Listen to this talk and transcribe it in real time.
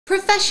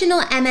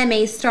Professional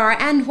MMA star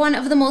and one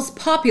of the most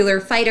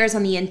popular fighters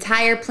on the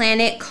entire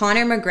planet,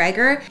 Conor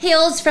McGregor,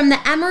 hails from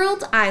the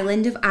Emerald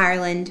Island of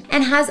Ireland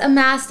and has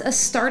amassed a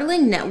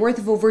startling net worth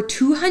of over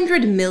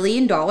 $200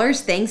 million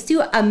thanks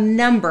to a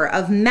number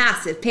of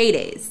massive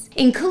paydays,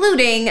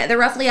 including the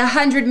roughly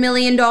 $100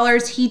 million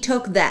he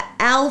took the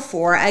L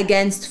for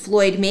against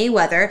Floyd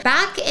Mayweather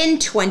back in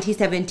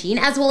 2017,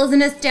 as well as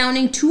an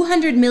astounding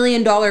 $200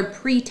 million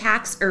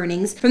pre-tax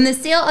earnings from the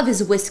sale of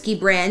his whiskey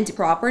brand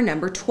Proper No.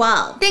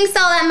 12. Thanks to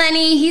all that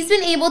money, he's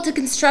been able to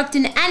construct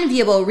an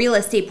enviable real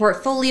estate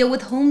portfolio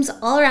with homes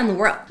all around the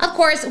world. Of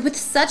course, with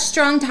such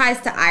strong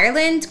ties to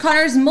Ireland,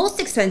 Conor's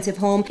most expensive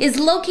home is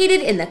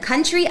located in the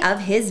country of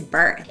his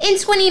birth. In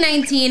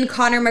 2019,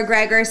 Conor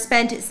McGregor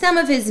spent some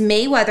of his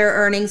Mayweather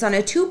earnings on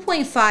a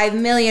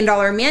 $2.5 million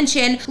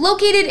mansion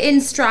located in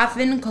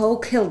Straffan,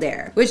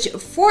 Kildare, which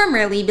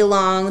formerly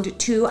belonged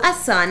to a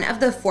son of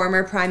the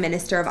former Prime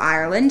Minister of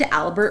Ireland,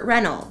 Albert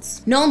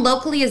Reynolds. Known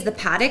locally as the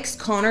Paddocks,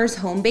 Conor's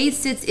home base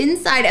sits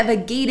inside of a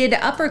gated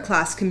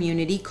upper-class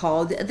community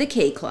called the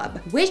K Club,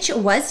 which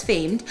was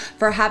famed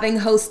for having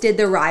hosted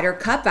the Ryder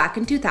Cup back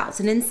in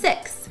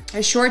 2006.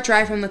 A short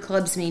drive from the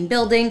club's main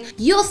building,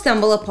 you'll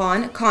stumble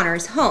upon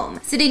Conor's home,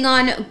 sitting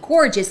on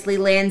gorgeously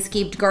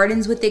landscaped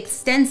gardens with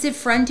extensive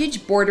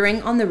frontage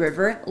bordering on the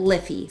river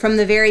Liffey. From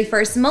the very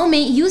first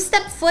moment you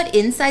step foot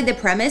inside the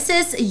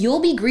premises, you'll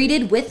be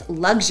greeted with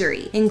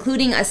luxury,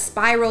 including a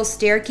spiral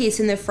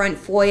staircase in the front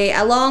foyer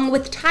along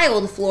with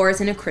tiled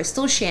floors and a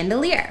crystal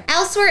chandelier.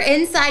 Elsewhere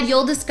inside,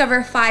 you'll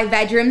discover 5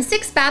 bedrooms,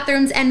 6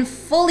 bathrooms, and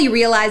fully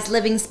realized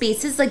living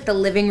spaces like the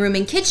living room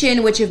and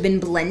kitchen, which have been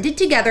blended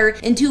together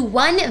into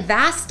one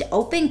vast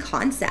open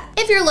concept.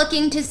 If you're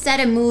looking to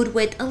set a mood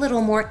with a little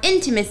more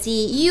intimacy,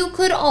 you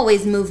could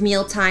always move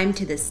mealtime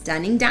to the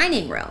stunning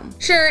dining room.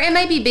 Sure, it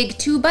might be big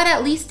too, but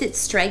at least it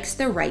strikes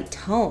the right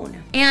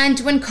tone. And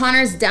when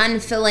Conor's done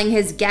filling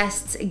his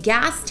guests'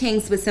 gas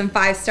tanks with some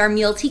 5-star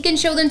meals, he can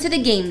show them to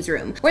the games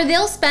room, where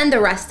they'll spend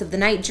the rest of the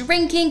night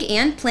drinking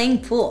and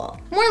playing pool.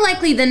 More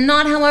likely than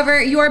not,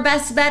 however, your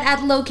best bet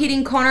at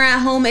locating Conor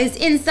at home is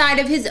inside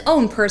of his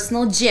own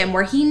personal gym,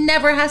 where he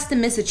never has to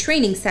miss a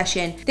training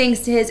session thanks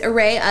to his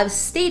array of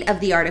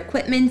state-of-the-art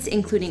equipment,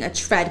 including a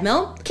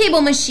treadmill,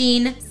 cable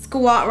machine,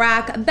 squat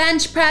rack,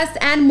 bench press,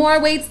 and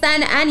more weights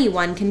than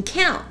anyone can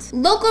count.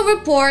 Local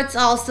reports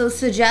also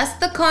suggest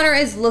that Conor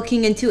is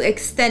looking into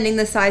extending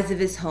the size of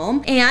his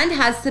home and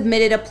has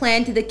submitted a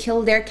plan to the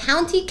Kildare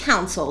County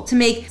Council to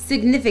make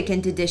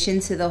significant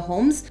additions to the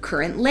home's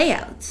current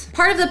layout.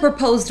 Part of the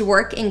proposed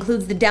work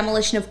includes the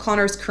demolition of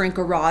Conor's current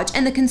garage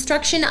and the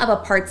construction of a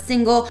part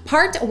single,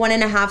 part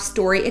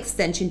 1.5-story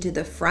extension to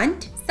the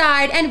front,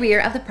 side, and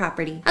rear of the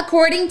property.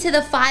 According to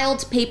the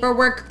filed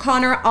paperwork,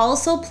 Conor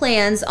also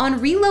plans on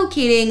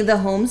relocating the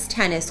home's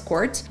tennis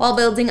court while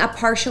building a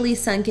partially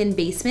sunken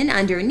basement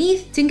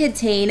underneath to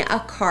contain a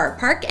car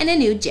park and a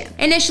new gym.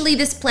 Initially,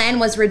 this plan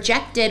was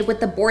rejected, with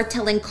the board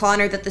telling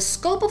Conor that the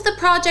scope of the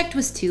project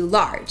was too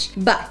large.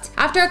 But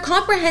after a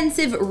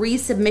comprehensive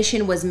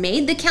resubmission was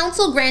made, the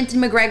council granted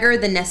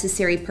McGregor the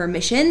necessary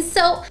permissions,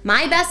 so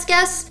my best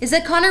guess is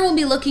that Conor will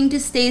be looking to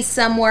stay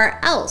somewhere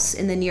else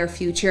in the near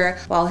future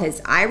while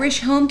his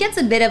Irish home gets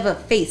a bit of a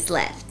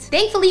facelift.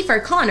 Thankfully for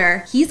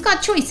Conor, he's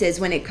got choices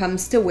when it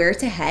comes to where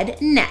to head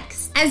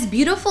next. As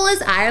beautiful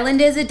as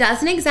Ireland is, it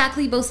doesn't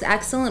exactly boast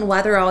excellent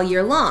weather all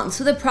year long,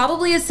 so there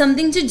probably is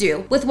something to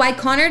do with why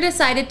Conor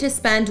decided to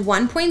spend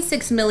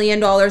 $1.6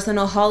 million on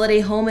a holiday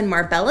home in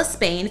Marbella,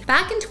 Spain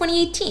back in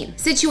 2018.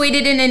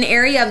 Situated in an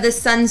area of the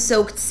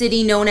sun-soaked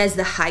city known as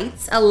the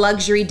Heights, a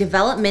luxury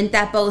development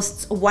that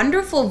boasts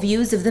wonderful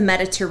views of the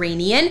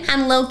Mediterranean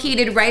and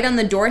located right on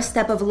the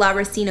doorstep of La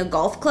Resina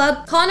Golf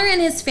Club, Conor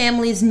and his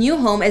family's new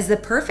home is the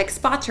perfect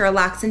spot to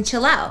relax and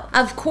chill out.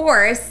 Of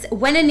course,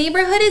 when a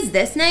neighborhood is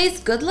this nice,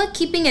 good luck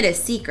keeping it a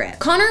secret.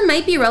 Conor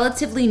might be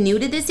relatively new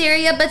to this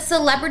area, but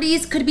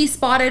celebrities could be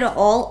spotted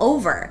all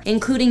over,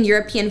 including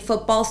European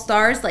football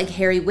stars like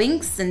Harry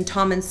Winks and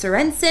Thomas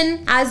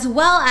Sorensen, as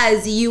well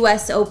as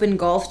US Open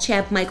golf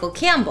champ Michael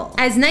Campbell.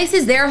 As nice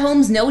as their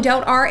homes no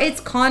doubt are, it's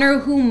Conor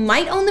who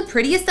might own the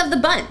prettiest of the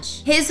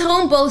bunch. His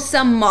home boasts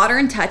some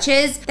modern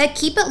touches that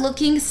keep it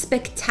looking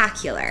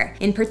spectacular.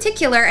 In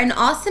particular, an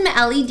awesome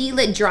LED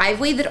lit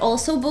driveway that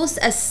also boasts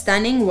a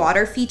stunning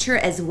water feature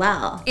as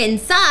well.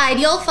 Inside,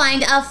 you'll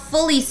find a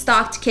fully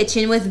stocked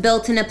kitchen with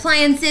built-in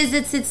appliances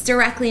that sits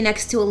directly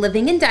next to a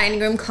living and dining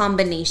room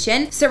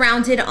combination,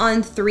 surrounded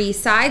on 3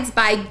 sides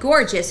by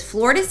gorgeous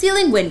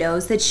floor-to-ceiling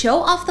windows that show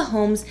off the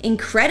home's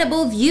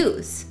incredible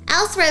views.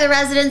 Elsewhere, the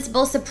residence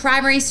boasts a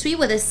primary suite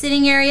with a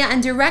sitting area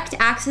and direct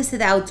access to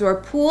the outdoor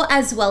pool,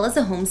 as well as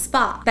a home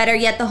spa. Better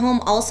yet, the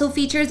home also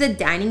features a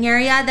dining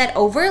area that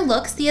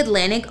overlooks the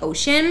Atlantic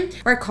Ocean,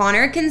 where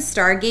Conor can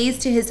stargaze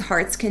to his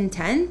heart's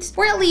content,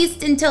 or at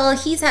least until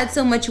he's had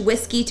so much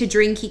whiskey to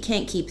drink he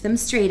can't keep them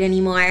straight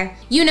anymore.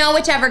 You know,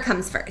 whichever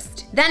comes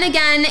first. Then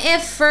again,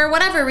 if for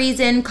whatever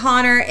reason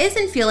Conor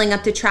isn't feeling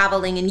up to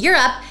traveling in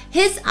Europe,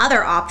 His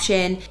other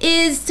option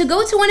is to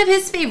go to one of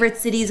his favorite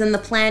cities on the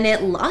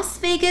planet, Las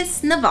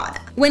Vegas,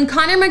 Nevada. When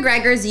Conor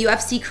McGregor's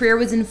UFC career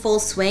was in full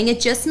swing, it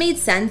just made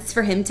sense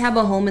for him to have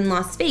a home in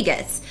Las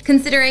Vegas,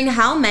 considering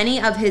how many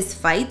of his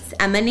fights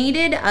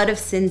emanated out of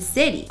Sin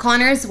City.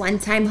 Conor's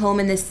one-time home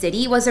in the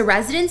city was a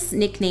residence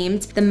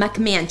nicknamed the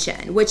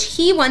McMansion, which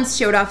he once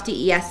showed off to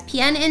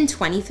ESPN in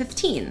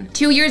 2015.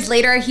 2 years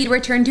later, he'd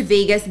return to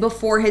Vegas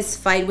before his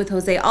fight with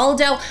Jose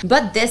Aldo,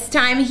 but this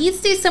time he'd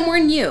stay somewhere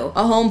new,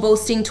 a home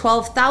boasting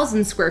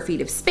 12,000 square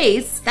feet of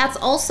space that's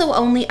also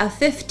only a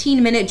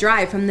 15-minute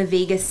drive from the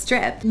Vegas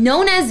Strip.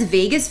 Known as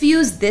Vegas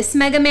Views, this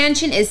mega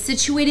mansion is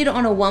situated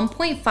on a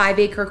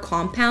 1.5-acre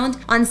compound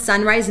on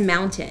Sunrise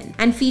Mountain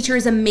and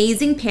features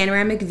amazing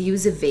panoramic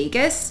views of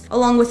Vegas,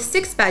 along with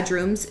 6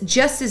 bedrooms,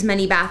 just as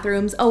many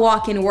bathrooms, a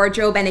walk-in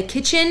wardrobe, and a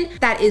kitchen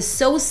that is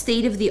so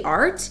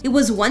state-of-the-art, it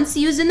was once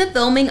used in the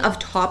filming of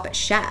Top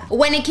Chef.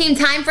 When it came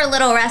time for a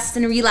little rest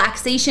and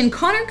relaxation,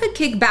 Conor could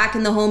kick back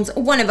in the home's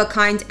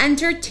one-of-a-kind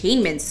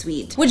entertainment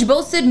suite, which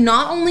boasted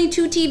not only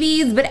 2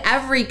 TVs, but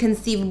every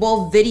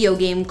conceivable video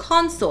game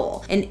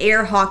console, an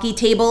air hockey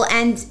table,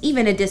 and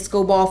even a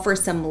disco ball for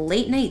some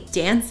late-night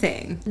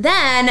dancing.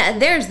 Then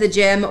there's the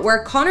gym,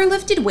 where Conor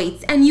lifted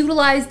weights and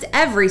utilized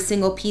every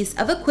single piece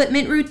of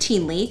equipment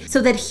routinely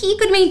so that he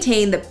could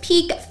maintain the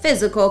peak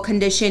physical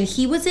condition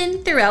he was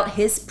in throughout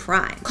his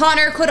prime.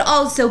 Conor could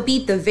also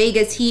beat the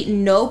Vegas heat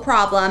no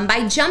problem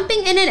by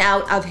jumping in and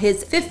out of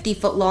his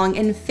 50-foot-long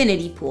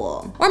infinity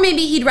pool. Or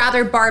maybe he'd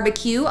rather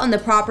barbecue on the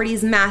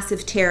property's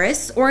massive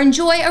terrace or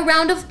enjoy a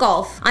round of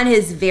golf on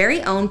his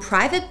very own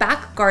private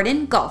back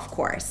garden golf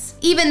course.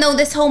 Even though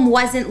this home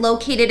wasn't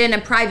located in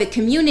a private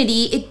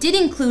community, it did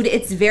include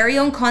its very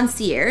own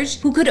concierge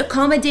who could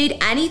accommodate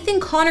anything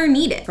Conor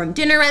needed, from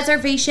dinner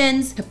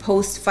reservations to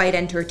post-fight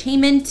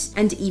entertainment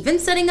and even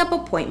setting up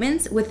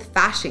appointments with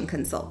fashion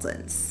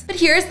consultants. But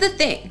here's the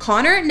thing,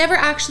 Conor never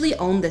actually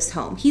owned this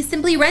home, he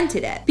simply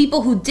rented it.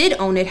 People who did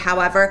own it,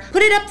 however,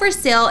 put it up for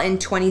sale in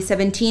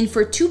 2017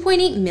 for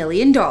 $2.8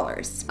 million.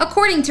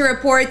 According to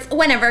reports,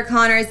 whenever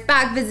Conor is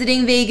back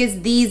visiting Vegas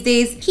these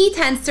days, he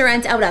tends to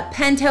rent out a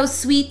penthouse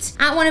suite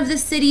at one of the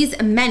city's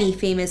many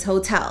famous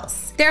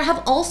hotels. There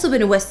have also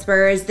been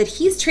whispers that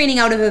he's training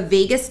out of a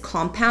Vegas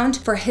compound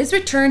for his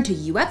return to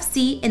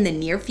UFC in the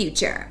near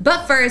future.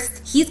 But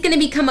first, he's gonna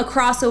become a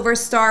crossover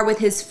star with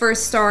his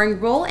first starring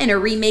role in a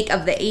remake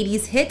of the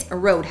 80s hit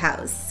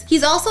Roadhouse.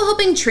 He's also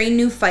helping train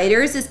new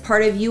fighters as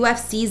part of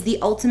UFC's The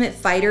Ultimate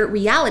Fighter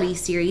reality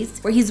series,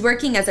 where he's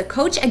working as a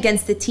coach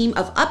against a team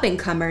of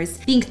up-and-comers,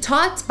 being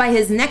taught by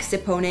his next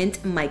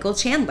opponent, Michael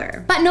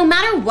Chandler. But no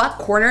matter what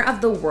corner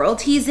of the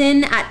world he's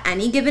in at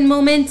any given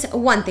moment,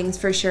 one thing's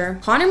for sure,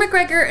 Conor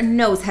McGregor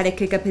knows how to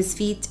kick up his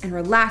feet and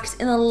relax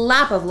in a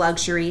lap of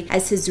luxury,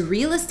 as his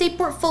real estate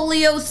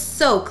portfolio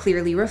so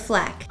clearly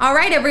reflect.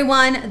 Alright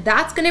everyone,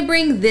 that's gonna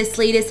bring this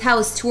latest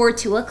house tour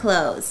to a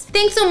close.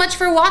 Thanks so much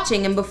for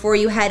watching, and before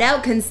you head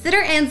out,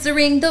 consider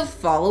answering the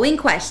following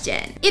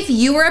question. If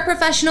you were a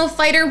professional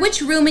fighter,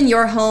 which room in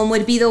your home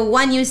would be the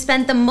one you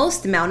spent the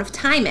most amount of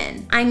time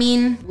in? I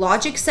mean,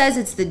 logic says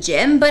it's the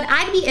gym, but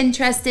I'd be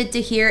interested to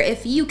hear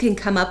if you can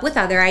come up with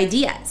other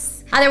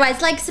ideas.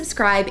 Otherwise, like,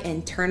 subscribe,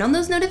 and turn on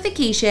those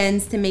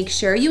notifications to make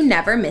sure you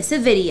never miss a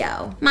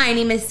video. My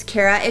name is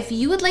Kara. If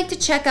you would like to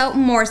check out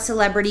more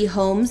celebrity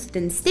homes,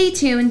 then stay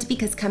tuned,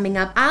 because coming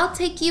up, I'll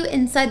take you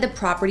inside the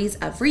properties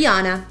of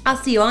Rihanna. I'll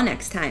see you all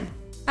next time.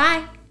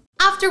 Bye.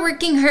 After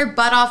working her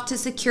butt off to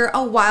secure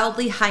a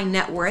wildly high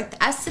net worth,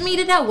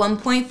 estimated at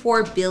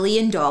 $1.4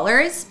 billion,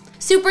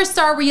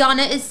 superstar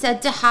Rihanna is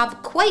said to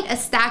have quite a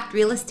stacked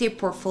real estate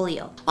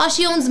portfolio. While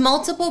she owns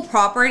multiple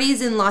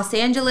properties in Los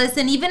Angeles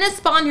and even a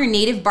spa in her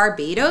native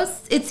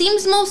Barbados, it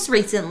seems most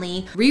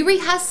recently, Riri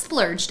has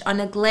splurged on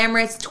a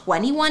glamorous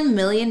 $21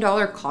 million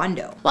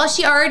condo. While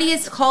she already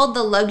has called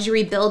the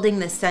luxury building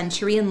the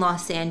Century in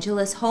Los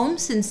Angeles home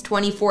since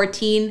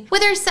 2014,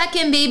 with her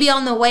second baby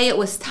on the way, it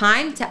was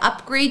time to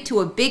upgrade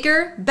to a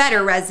bigger,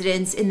 better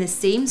residence in the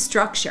same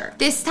structure.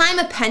 This time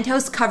a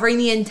penthouse covering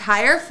the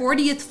entire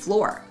 40th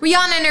floor.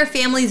 Rihanna and her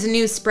family's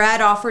new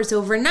spread offers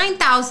over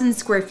 9,000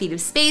 square feet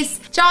of space,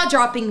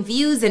 jaw-dropping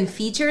views, and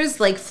features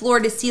like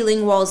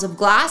floor-to-ceiling walls of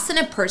glass and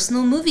a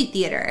personal movie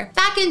theater.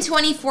 Back in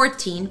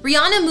 2014,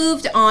 Rihanna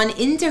moved on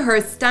into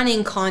her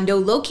stunning condo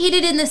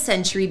located in the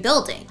Century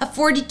building, a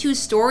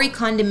 42-story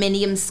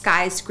condominium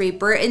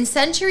skyscraper in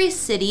Century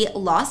City,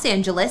 Los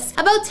Angeles,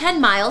 about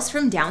 10 miles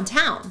from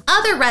downtown.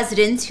 Other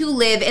residents who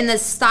live in the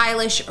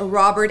stylish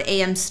Robert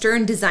A.M.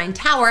 Stern design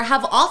tower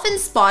have often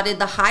spotted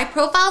the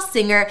high-profile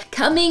singer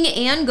coming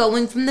and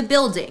going from the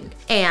building.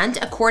 And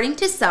according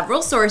to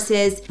several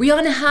sources,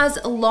 Rihanna has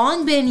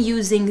long been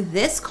using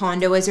this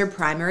condo as her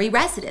primary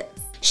residence.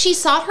 She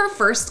sought her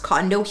first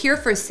condo here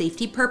for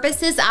safety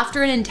purposes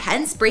after an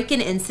intense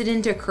break-in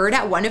incident occurred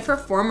at one of her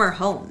former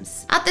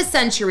homes. At the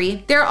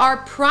Century, there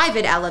are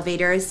private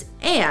elevators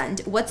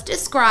and what's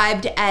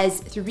described as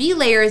 3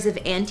 layers of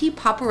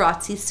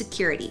anti-paparazzi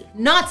security.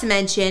 Not to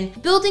mention, the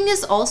building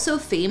is also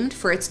famed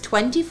for its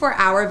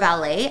 24-hour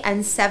valet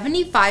and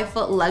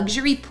 75-foot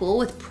luxury pool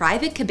with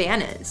private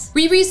cabanas.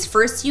 Riri's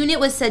first unit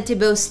was said to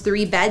boast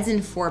 3 beds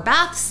and 4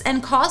 baths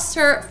and cost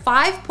her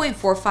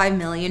 $5.45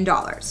 million.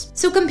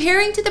 So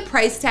comparing to the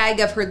price tag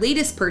of her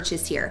latest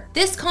purchase here,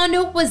 this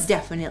condo was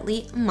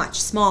definitely much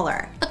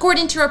smaller.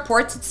 According to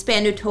reports, it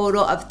spanned a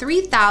total of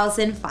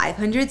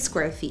 3,500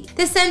 square feet.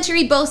 The Century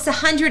boasts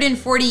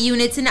 140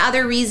 units, and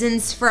other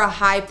reasons for a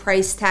high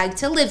price tag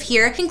to live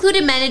here include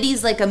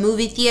amenities like a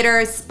movie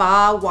theater,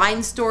 spa,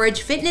 wine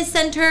storage, fitness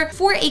center,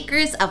 4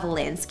 acres of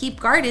landscape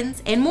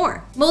gardens, and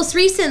more. Most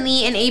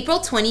recently, in April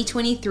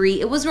 2023,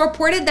 it was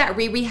reported that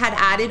Riri had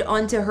added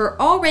onto her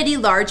already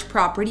large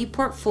property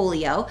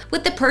portfolio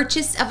with the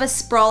purchase of a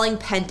sprawling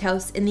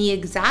penthouse in the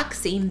exact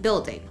same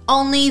building.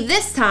 Only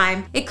this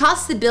time, it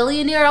cost the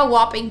billionaire a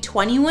whopping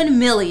 $21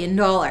 million.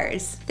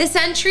 The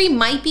Century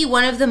might be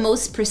one of the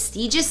most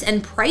prestigious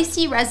and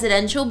pricey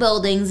residential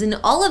buildings in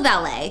all of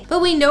LA,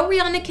 but we know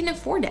Rihanna can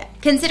afford it.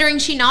 Considering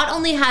she not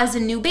only has a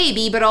new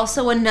baby, but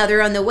also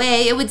another on the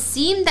way, it would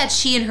seem that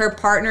she and her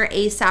partner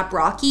A$AP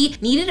Rocky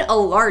needed a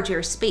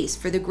larger space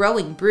for the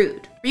growing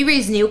brood.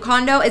 Riri's new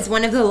condo is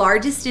one of the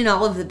largest in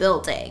all of the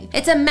building.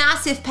 It's a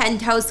massive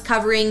penthouse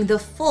covering the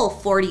full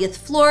 40th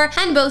floor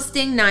and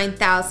boasting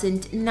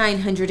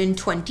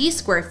 9,920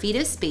 square feet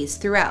of space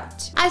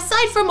throughout.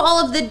 Aside from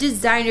all of the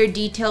designer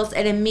details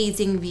and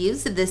amazing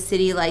views of the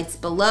city lights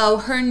below,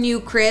 her new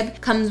crib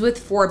comes with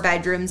 4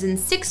 bedrooms and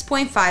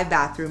 6.5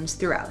 bathrooms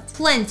throughout.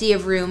 Plenty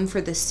of room for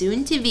the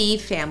soon-to-be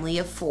family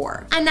of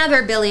 4.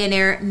 Another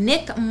billionaire,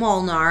 Nick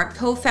Molnar,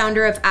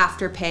 co-founder of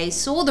Afterpay,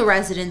 sold the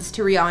residence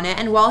to Rihanna,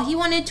 and while he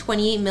wanted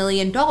 $28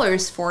 million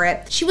for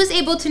it, she was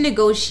able to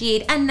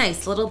negotiate a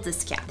nice little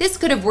discount. This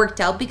could have worked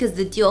out because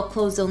the deal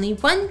closed only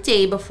 1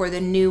 day before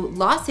the new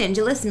Los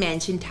Angeles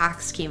mansion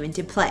tax came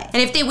into play.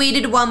 And if they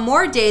waited 1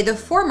 more day, the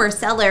former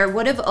seller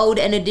would have owed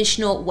an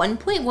additional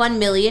 $1.1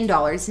 million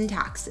in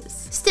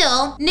taxes.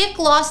 Still, Nick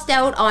lost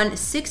out on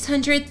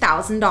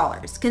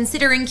 $600,000,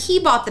 considering he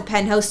bought the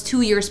penthouse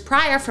 2 years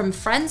prior from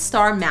Friends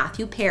star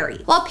Matthew Perry.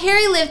 While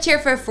Perry lived here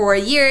for 4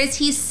 years,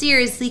 he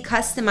seriously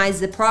customized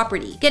the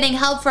property, getting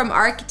help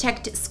from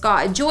architect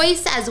Scott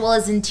Joyce as well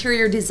as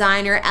interior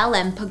designer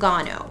LM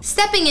Pagano.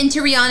 Stepping into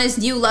Rihanna's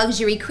new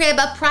luxury crib,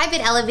 a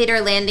private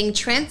elevator landing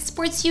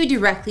transports you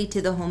directly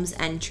to the home's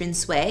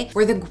entranceway,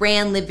 where the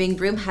grand living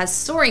room has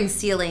soaring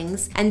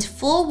ceilings and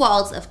full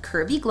walls of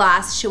curvy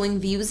glass showing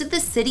views of the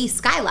city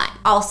skyline.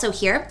 Also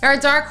here, there are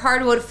dark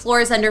hardwood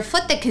floors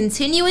underfoot that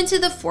continue into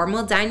the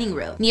formal dining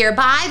room.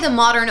 Nearby, the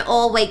modern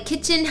all-white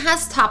kitchen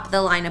has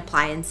top-of-the-line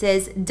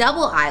appliances,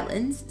 double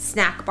islands,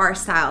 snack bar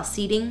style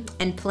seating,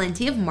 and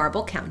plenty of marble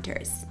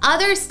counters.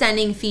 Other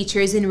stunning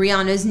features in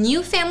Rihanna's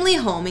new family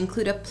home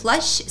include a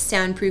plush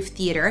soundproof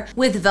theater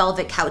with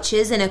velvet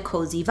couches and a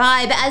cozy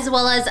vibe, as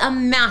well as a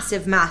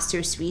massive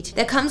master suite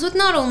that comes with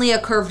not only a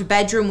curved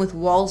bedroom with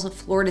walls of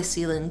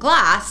floor-to-ceiling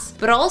glass,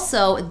 but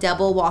also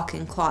double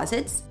walk-in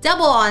closets,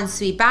 double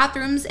ensuite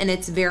bathrooms, and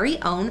its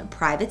very own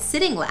private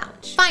sitting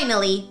lounge.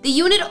 Finally, the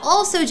unit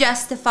also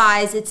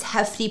justifies its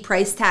hefty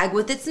price tag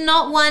with its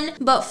not 1,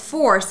 but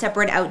 4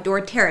 separate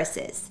outdoor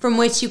terraces, from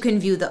which you can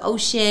view the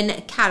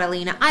ocean,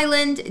 Catalina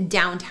Island,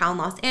 downtown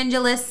Los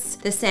Angeles,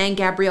 the San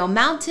Gabriel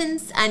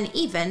Mountains, and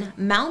even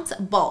Mount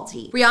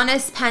Baldy.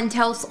 Rihanna's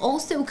penthouse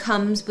also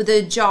comes with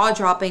a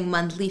jaw-dropping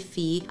monthly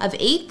fee of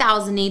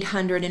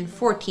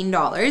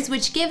 $8,814,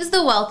 which gives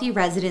the wealthy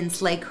residents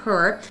like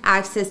her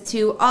access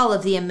to all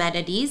of the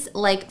amenities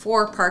like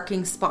 4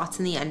 parking spots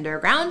in the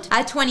underground,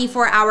 a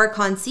 24-hour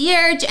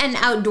concierge, an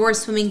outdoor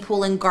swimming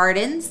pool and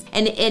gardens,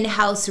 an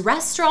in-house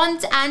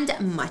restaurant, and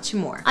much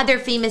more. Other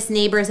famous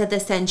neighbors at the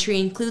Century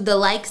include the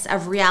likes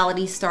of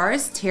reality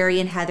stars Terry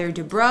and Heather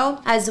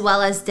Dubrow, as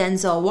well as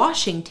Denzel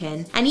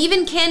Washington, and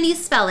even Candy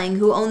Spelling,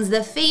 who owns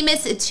the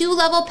famous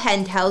 2-level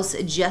penthouse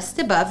just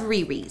above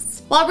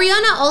Riri's. While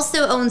Rihanna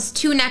also owns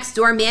 2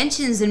 next-door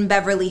mansions in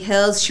Beverly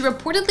Hills, she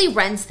reportedly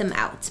rents them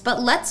out,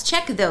 but let's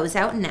check those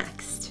out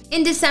next.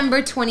 In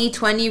December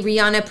 2020,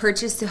 Rihanna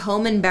purchased a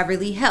home in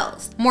Beverly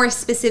Hills, more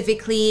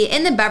specifically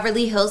in the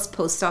Beverly Hills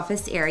post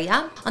office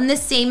area, on the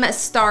same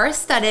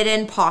star-studded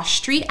and posh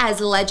street as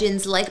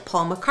legends like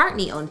Paul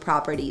McCartney own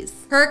properties.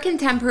 Her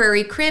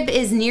contemporary crib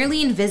is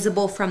nearly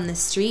invisible from the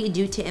street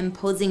due to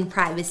imposing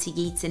privacy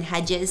gates and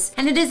hedges,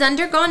 and it has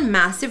undergone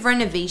massive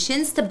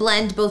renovations to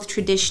blend both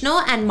traditional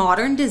and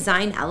modern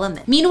design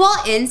elements.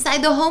 Meanwhile,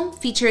 inside the home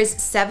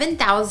features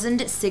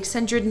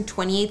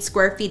 7,628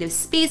 square feet of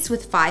space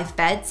with 5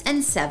 beds, beds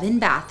and 7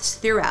 baths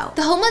throughout.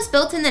 The home was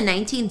built in the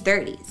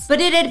 1930s,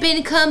 but it had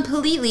been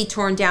completely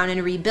torn down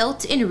and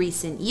rebuilt in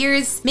recent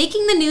years,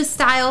 making the new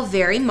style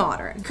very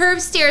modern.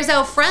 Curved stairs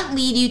out front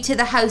lead you to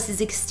the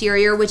house's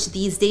exterior, which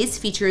these days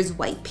features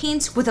white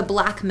paint with a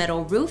black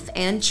metal roof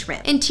and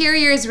trim.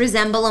 Interiors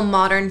resemble a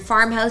modern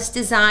farmhouse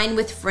design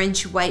with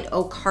French white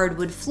oak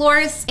hardwood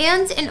floors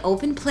and an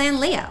open plan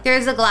layout.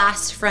 There's a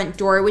glass front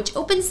door which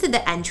opens to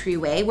the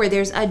entryway where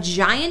there's a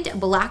giant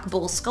black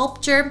bull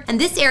sculpture, and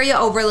this area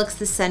overlooks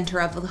the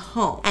center of the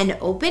home. An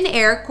open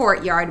air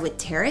courtyard with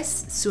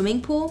terrace,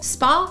 swimming pool,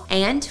 spa,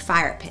 and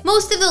fire pit.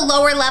 Most of the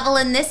lower level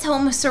in this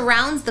home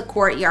surrounds the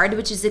courtyard,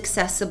 which is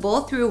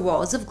accessible through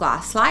walls of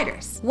glass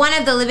sliders. One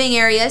of the living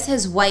areas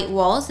has white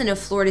walls and a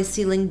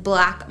floor-to-ceiling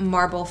black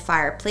marble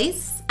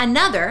fireplace.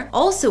 Another,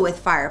 also with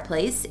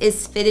fireplace,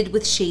 is fitted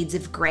with shades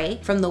of gray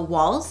from the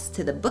walls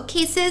to the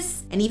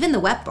bookcases and even the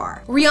wet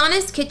bar.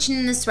 Rihanna's kitchen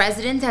in this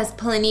residence has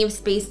plenty of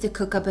space to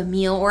cook up a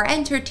meal or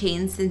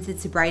entertain since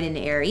it's bright and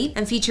airy,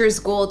 and features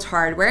gold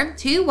hardware,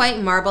 2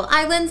 white marble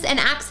islands, and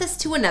access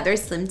to another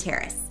slim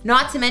terrace.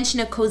 Not to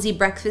mention a cozy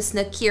breakfast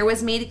nook here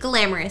was made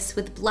glamorous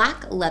with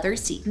black leather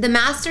seats. The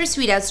master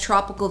suite has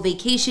tropical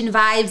vacation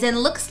vibes and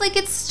looks like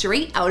it's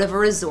straight out of a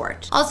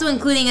resort. Also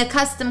including a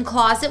custom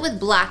closet with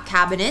black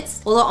cabinets,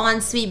 while the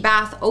ensuite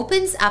bath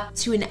opens up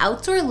to an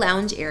outdoor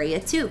lounge area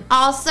too.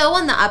 Also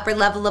on the upper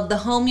level of the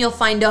home, you'll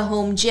find a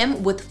home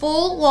gym with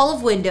full wall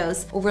of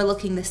windows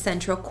overlooking the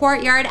central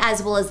courtyard,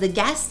 as well as the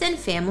guest and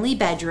family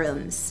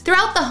bedrooms.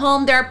 Throughout the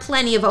home, there are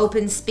plenty of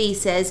open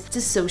spaces to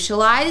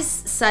socialize,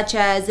 such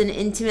as an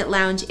intimate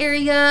lounge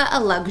area, a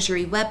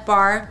luxury wet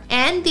bar,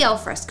 and the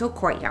alfresco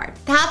courtyard.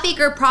 The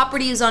half-acre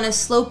property is on a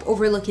slope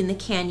overlooking the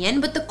canyon,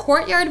 but the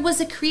courtyard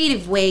was a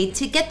creative way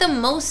to get the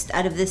most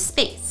out of this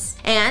space.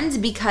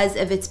 And because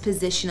of its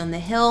position on the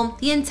hill,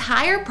 the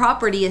entire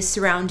property is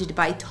surrounded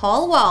by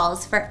tall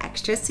walls for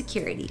extra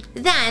security.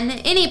 Then,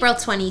 in April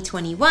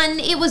 2021,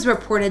 it was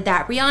reported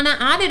that Rihanna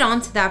added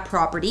on to that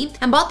property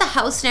and bought the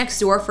house next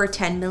door for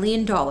 $10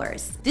 million.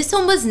 This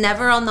home was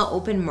never on the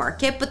open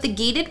market, but the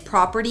gated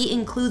property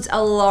includes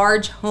a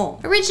large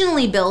home,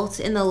 originally built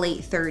in the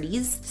late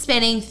 30s,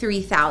 spanning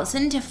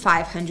 3,000 to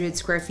 500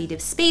 square feet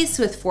of space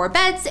with 4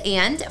 beds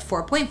and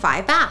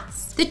 4.5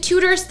 baths. The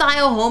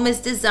Tudor-style home is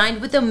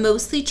designed with a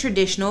mostly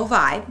traditional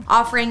vibe,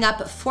 offering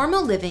up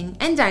formal living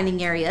and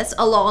dining areas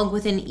along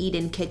with an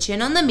eat-in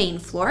kitchen on the main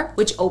floor,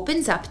 which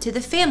opens up to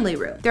the family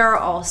room. There are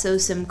also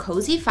some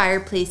cozy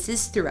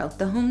fireplaces throughout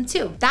the home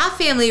too. That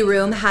family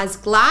room has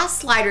glass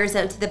sliders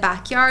out to the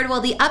backyard,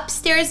 while the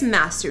upstairs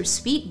master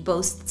suite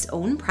boasts its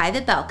own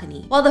private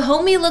balcony. While the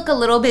home may look a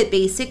little bit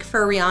basic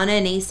for Rihanna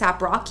and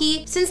A$AP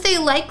Rocky, since they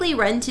likely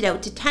rented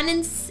out to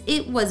tenants,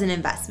 it was an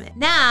investment.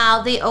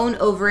 Now they own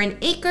over an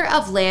acre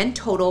of land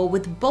total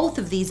with both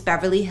of these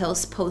Beverly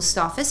Hills post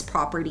office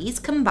properties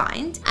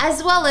combined,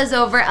 as well as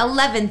over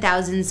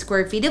 11,000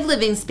 square feet of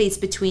living space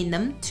between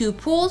them, 2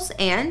 pools,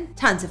 and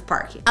tons of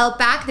parking. Out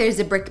back, there's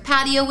a brick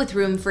patio with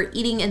room for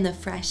eating in the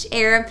fresh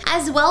air,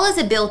 as well as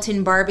a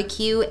built-in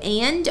barbecue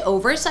and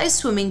oversized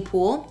swimming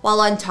pool, while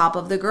on top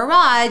of the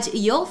garage,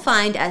 you'll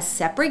find a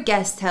separate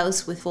guest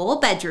house with full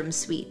bedroom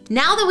suite.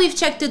 Now that we've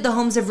checked out the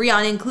homes of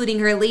Rihanna, including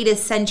her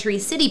latest Century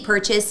City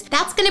purchase,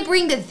 that's gonna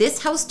bring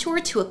this house tour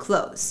to a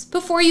close.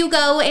 Before you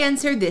go,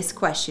 answer this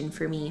question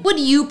for me. Would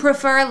you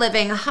prefer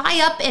living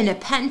high up in a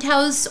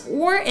penthouse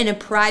or in a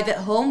private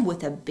home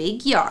with a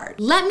big yard?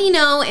 Let me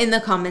know in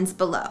the comments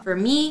below. For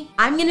me,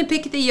 I'm gonna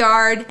pick the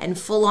yard and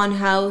full-on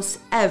house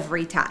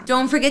every time.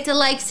 Don't forget to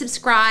like,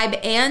 subscribe,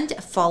 and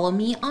follow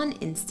me on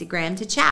Instagram to chat.